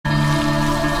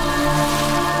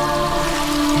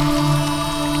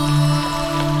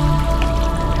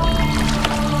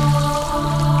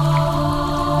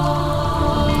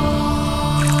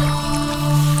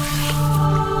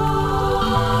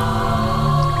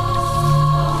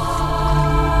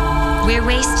We're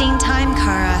wasting time,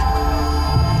 Cara.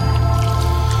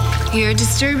 You're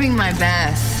disturbing my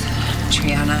bath,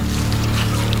 Triana.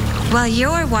 While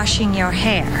you're washing your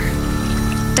hair,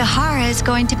 Dahara is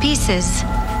going to pieces.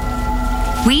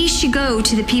 We should go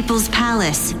to the People's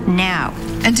Palace now.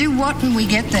 And do what when we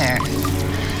get there?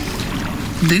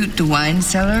 Loot the wine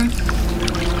cellar?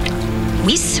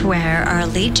 We swear our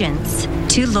allegiance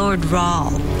to Lord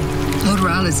Rahl. Lord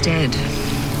Rahl is dead.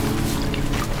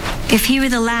 If he were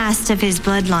the last of his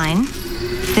bloodline,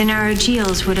 then our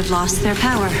Aegeals would have lost their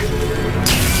power.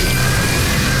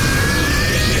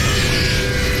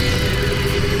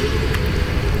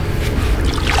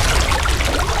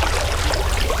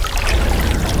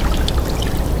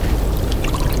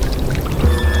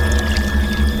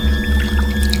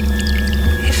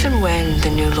 If and when the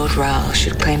new Lord Rahl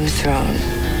should claim the throne,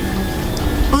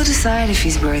 we'll decide if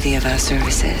he's worthy of our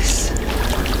services.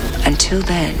 Until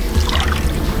then,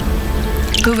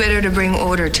 who better to bring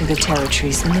order to the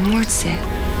territories than the Mordsith?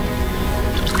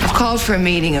 I've called for a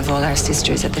meeting of all our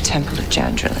sisters at the Temple of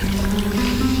Jandrelin.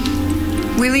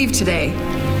 We leave today.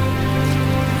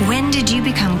 When did you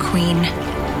become queen?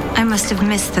 I must have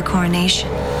missed the coronation.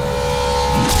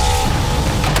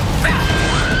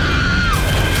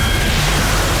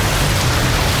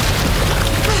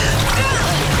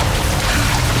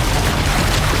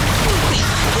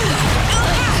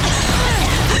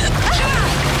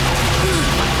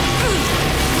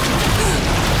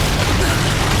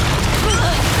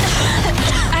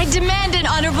 Demand an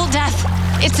honorable death.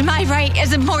 It's my right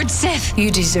as a Mordsith.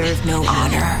 You deserve no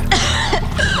honor.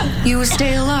 You will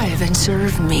stay alive and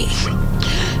serve me.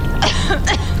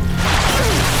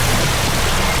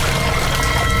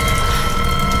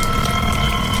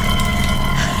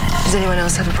 Does anyone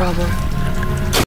else have a problem?